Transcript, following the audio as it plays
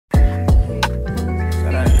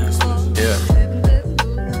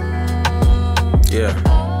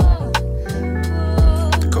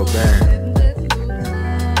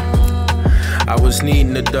just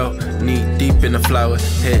needing the dough, knee deep in the flour.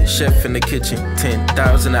 Head chef in the kitchen,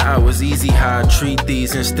 10,000 hours. Easy how I treat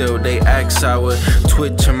these and still they act sour.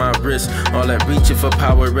 Twitch on my wrist, all that reaching for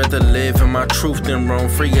power. Rather live in my truth than roam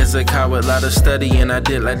free as a coward. Lot of studying I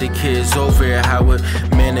did like the kids over at Howard.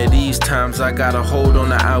 Man, at these times I got a hold on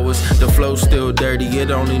the hours. The flow's still dirty,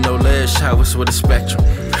 it only know less showers with a spectrum.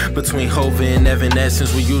 Between Hova and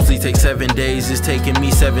Evanescence, we usually take 7 days. It's taking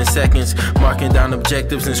me 7 seconds. Marking down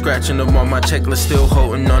objectives and scratching them on my checklist. Still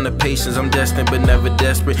holding on to patience. I'm destined but never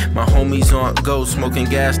desperate. My homies on go smoking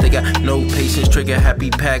gas. They got no patience. Trigger happy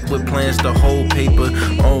pack with plans to hold paper.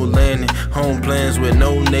 Own land and home plans with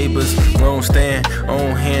no neighbors. Own stand,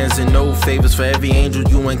 own hands and no favors. For every angel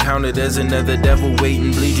you encounter, there's another devil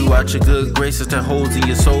waiting. Bleed you out your good graces to holes in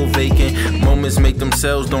your soul vacant. Moments make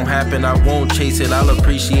themselves, don't happen. I won't chase it. I'll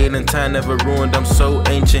appreciate and time never ruined. I'm so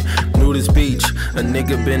ancient. Nudist beach, a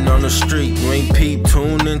nigga been on the street. You ain't peep.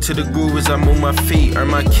 Tune into the groove as I move my feet. Earn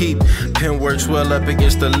my keep. Pen works well up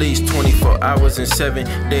against the least. 24 hours and 7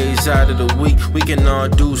 days out of the week. We can all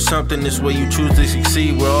do something. This way you choose to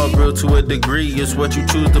succeed. We're all real to a degree. It's what you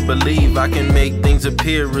choose to believe. I can make things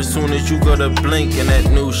appear as soon as you go to blink. And that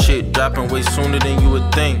new shit dropping way sooner than you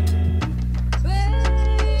would think.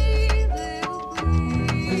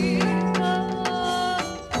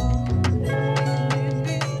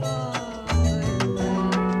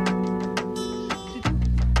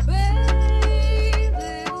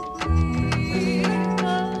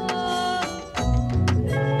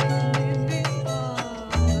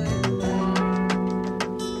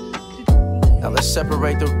 Now let's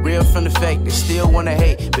separate the real from the fake. They still wanna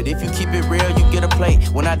hate, but if you keep it real, you get a plate.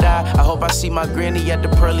 When I die, I hope I see my granny at the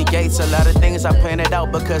pearly gates. A lot of things I planned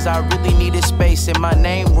out because I really needed space. And my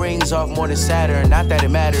name rings off more than Saturn, not that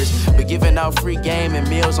it matters. But giving out free game and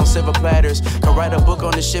meals on silver platters. Could write a book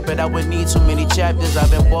on the shit, but I would need too many chapters.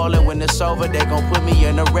 I've been ballin', when it's over, they gon' put me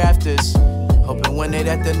in the rafters. Hoping when they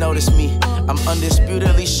have to notice me, I'm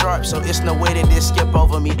undisputedly sharp, so it's no way that they skip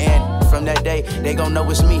over me. And from that day, they gon' know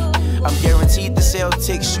it's me. I'm guaranteed to sell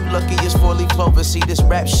ticks, you lucky it's 4-leaf clover. See this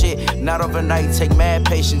rap shit, not overnight, take mad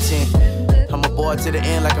patience in. I'm a boy to the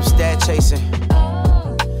end like I'm stat chasing.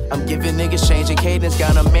 I'm giving niggas changing cadence,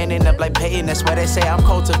 got them manning up like Peyton. That's why they say I'm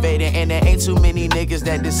cultivating. And there ain't too many niggas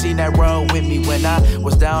that done seen that roll with me. When I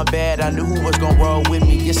was down bad, I knew who was gon' roll with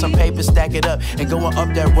me. Get some paper, stack it up, and going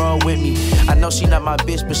up that road with me. I know she not my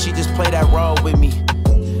bitch, but she just play that role with me.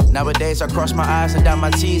 Nowadays I cross my eyes and dot my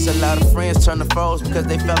T's. A lot of friends turn to foes because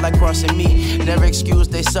they felt like crossing me. Never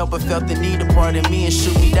excused they self but felt the need to pardon me and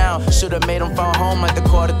shoot me down. Should've made them fall home like the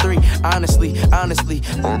quarter 3. Honestly, I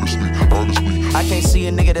can't see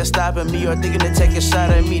a nigga that's stopping me or thinking to take a shot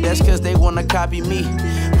at me. That's cause they wanna copy me.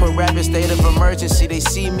 Put rap in state of emergency. They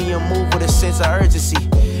see me and move with a sense of urgency.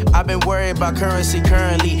 I've been worried about currency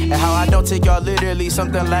currently and how I don't take y'all literally.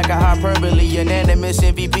 Something like a hyperbole, unanimous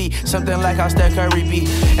MVP. Something like how Steph Curry be.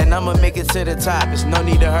 And I'ma make it to the top, there's no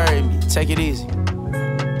need to hurry me. Take it easy.